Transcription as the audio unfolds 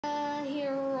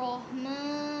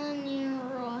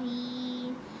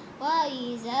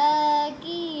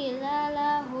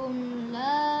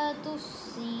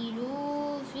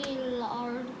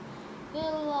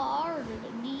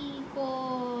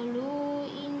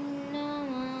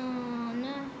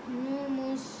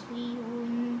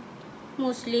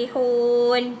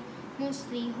muslihun.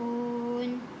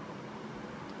 Muslihun.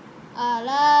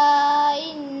 Ala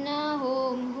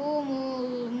innahum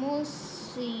humul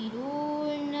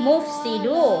mufsidun.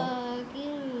 Mufsidu.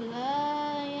 Walakin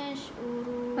la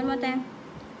yash'urun. One more time.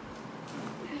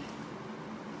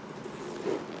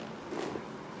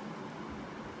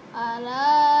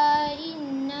 Ala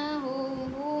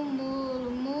innahum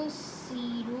humul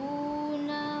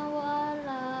mufsidun.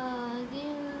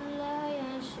 Walakin la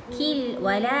yash'urun.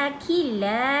 Walakin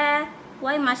la.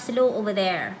 Why must slow over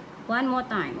there? One more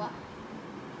time.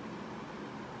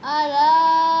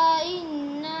 Ala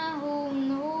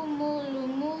innahum humul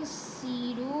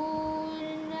mufsidun.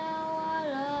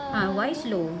 Why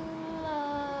slow?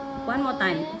 One more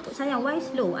time. Sayang, why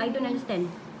slow? I don't understand.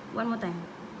 One more time.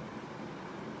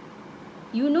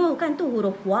 You know kan tu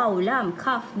huruf waw, lam,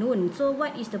 kaf, nun. So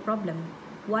what is the problem?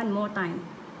 One more time.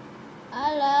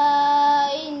 Ala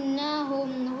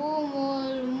innahum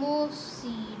humul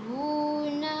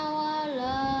mufsidun.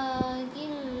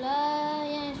 Walakin la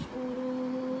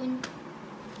yash'urun.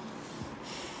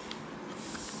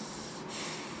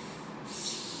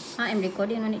 I'm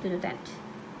recording, no need to do that.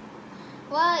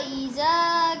 Wa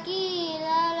iza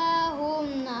qila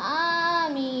lahum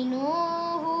aminu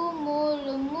humul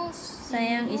mufsidun.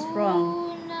 Sayang, is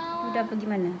wrong. You dah pergi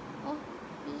mana?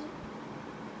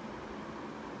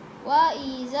 Wa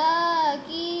iza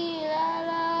qila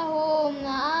lahum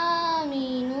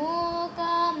aminu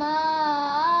kama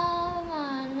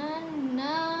amanan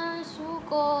nasu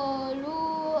qalu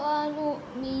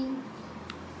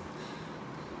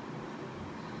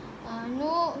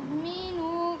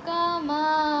anu'minu kama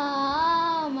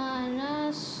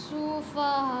amanas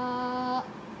sufaha.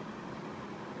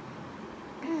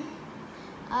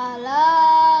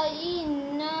 Ala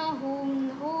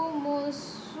innahum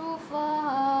humus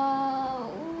sufaha.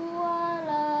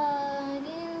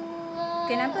 Walakin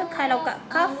la. Kenapa kalau kat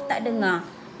kaf tak dengar?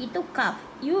 Itu kaf.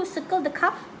 You circle the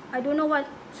kaf. I don't know what's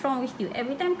wrong with you.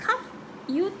 Every time kaf,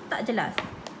 you tak jelas.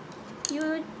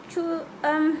 You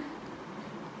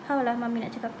Haulah mami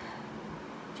nak cakap.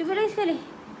 Cuba lagi sekali.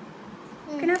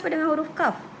 Kenapa dengan huruf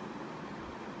kaf?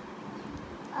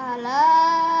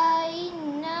 Ala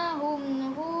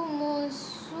innahum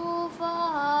humus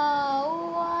sufaha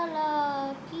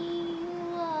walakin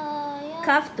la ya.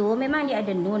 Kaf tu memang dia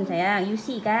ada nun sayang. You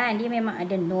see kan? Dia memang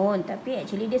ada nun. Tapi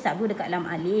actually dia sabdu dekat lam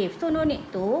alif. So no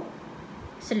need to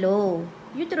slow.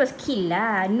 You terus kill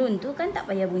lah. Nun tu kan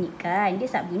tak payah bunyikan. Dia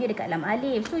sabdunya dekat lam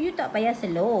alif. So you tak payah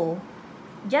slow.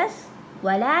 Just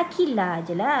walakin lah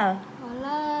je lah.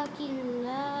 Walakin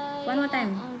la. One more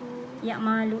time. Ya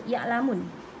malu, ya lamun.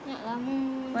 Ya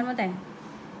lamun. One more time.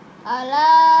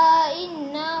 Ala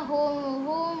innahum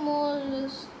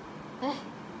humus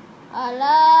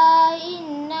Ala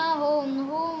innahum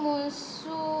humus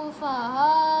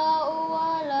sufaha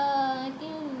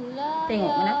walakin la.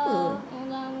 Tengok kenapa?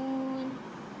 Ya'lamun.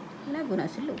 Kenapa nak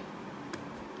slow?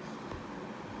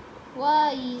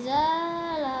 Wa iza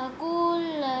laqul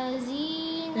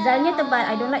lazina. Zalnya tebal.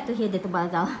 I don't like to hear the tebal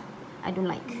zal. I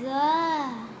don't like. Za.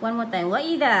 One more time. Wa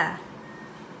idha.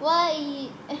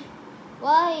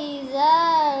 Wa iza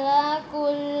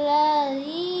laqul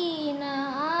lazina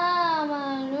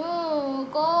amanu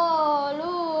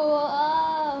qalu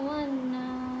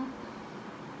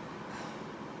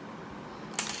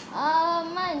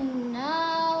amanna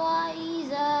wa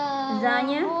iza.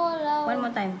 Zanya. One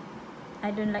more time. I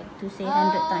don't like to say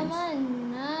 100 times.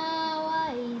 Amanna wa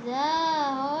iza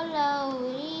halau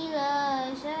ila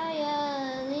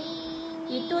syayalin.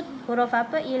 Itu huruf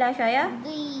apa? Ila syaya?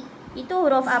 Zi. Itu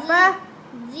huruf apa?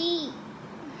 Zi.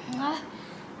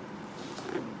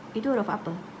 Itu huruf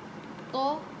apa?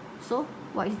 To. So,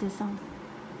 what is the sound?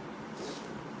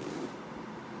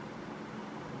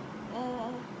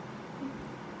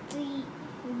 Di.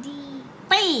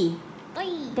 Pi.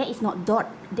 Ti. That is not dot.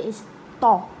 That is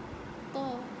to.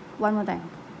 To. One more time.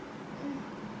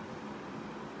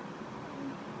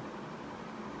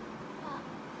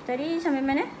 Tadi sampai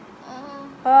mana?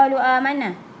 Qalu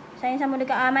amanna. Saya sambung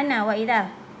dekat amanna wa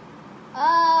idza.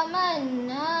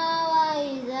 Amanna wa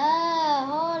iza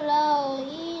halau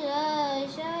ila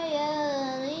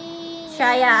syayalin.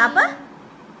 Syaya apa?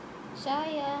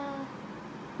 Syaya.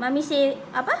 Mami say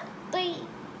apa? Ti.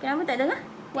 Kenapa tak dengar?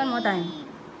 One more time.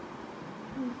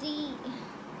 Di.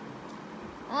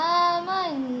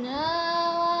 Amanna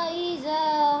wa iza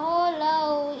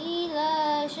halau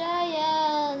ila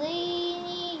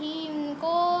syayalinihim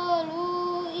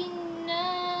qalu inna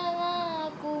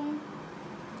lakum.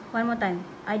 One more time.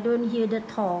 I don't hear the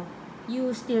to.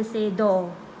 You still say do.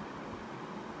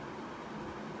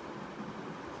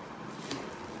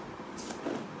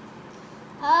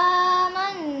 Amanna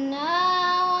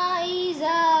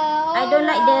don't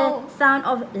like the sound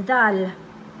of dal.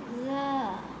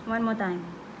 Za. One more time.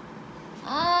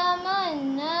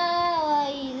 Amanna wa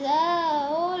iza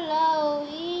ulau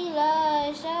ila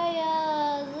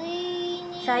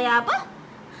syayazini. Saya apa?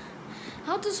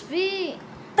 How to speak?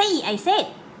 Ti, I said.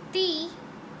 Ti.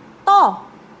 To.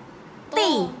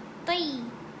 Ti. Ti.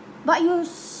 But you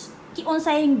keep on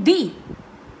saying D.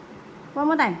 One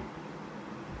more time.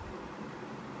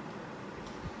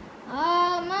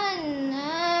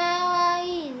 Amanna wa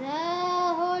iza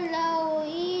ulau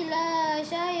ila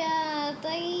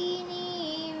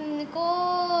syayatinihim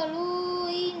qalu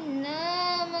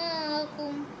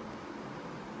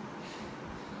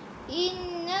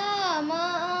inna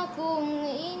ma'akum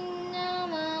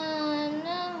innama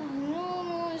nahnu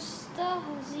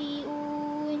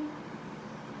mustahzi'un.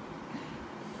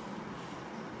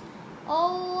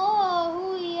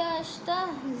 Allahu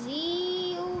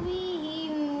yastahzi'u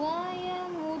bihim wa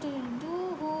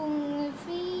yamudduhum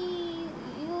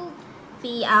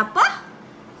Fi apa?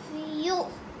 fi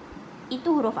Itu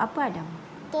huruf apa, Adam?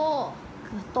 to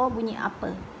To bunyi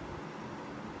apa?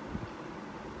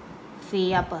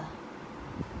 Fi apa?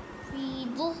 fi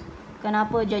du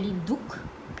Kenapa jadi duk?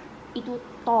 Itu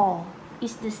to.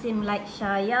 It's the same like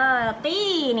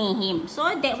syayatinihim. So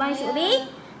that one should be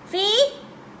fi.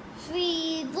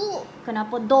 fi du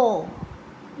Kenapa do?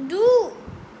 du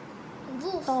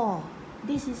To.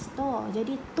 This is to.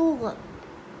 Jadi tu.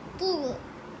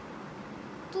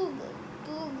 tu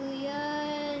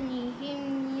yanihim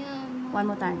ya'malun. One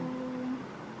more time.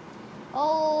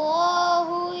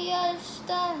 Allahu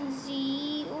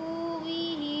yastahzi'u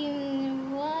bihim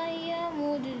wa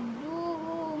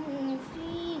yamudduhum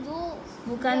fi du.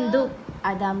 Bukan duk.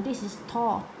 Adam, this is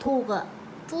to. Tuga.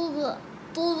 Tuga.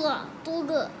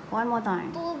 One more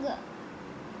time. Tuga.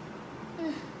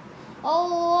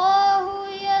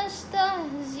 Allahu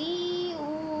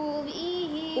yastahzi'u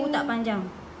bihim. Tak panjang.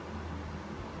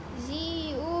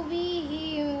 Zi'u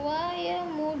bihim wa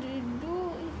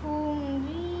yamudduhum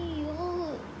fi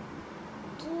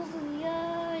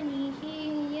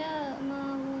tughyanihim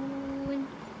ya'mahun.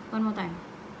 One more time.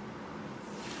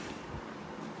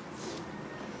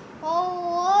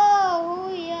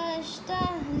 Allahu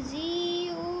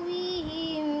yastahzi'u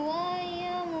bihim wa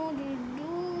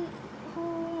yamudduhum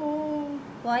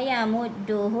Wa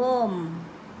yamudduhum.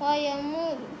 wa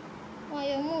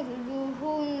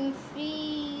yamudduhum fi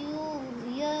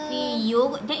Fi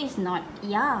you. That is not.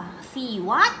 Yeah. Fi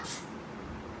what?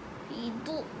 fi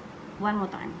du One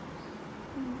more time.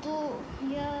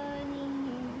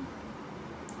 yanihim.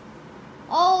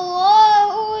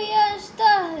 Allahu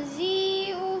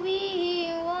yastahzi'u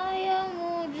bihim wa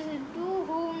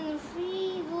yamudduhum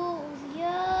fi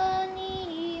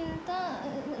tughyanihim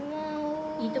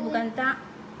ta'mahun. Itu bukan tak.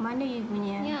 Mana you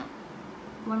punya? Ya.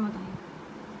 One more time.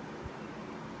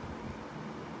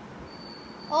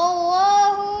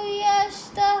 Allahu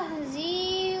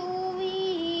yastahzi'u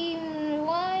bihim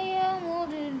wa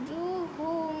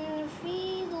yamudduhum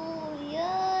fi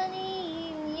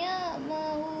tughyanihim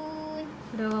ya'mahun.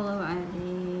 Sadaqallahul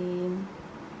azim.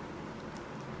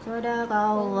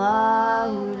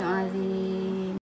 Sadaqallahul azim.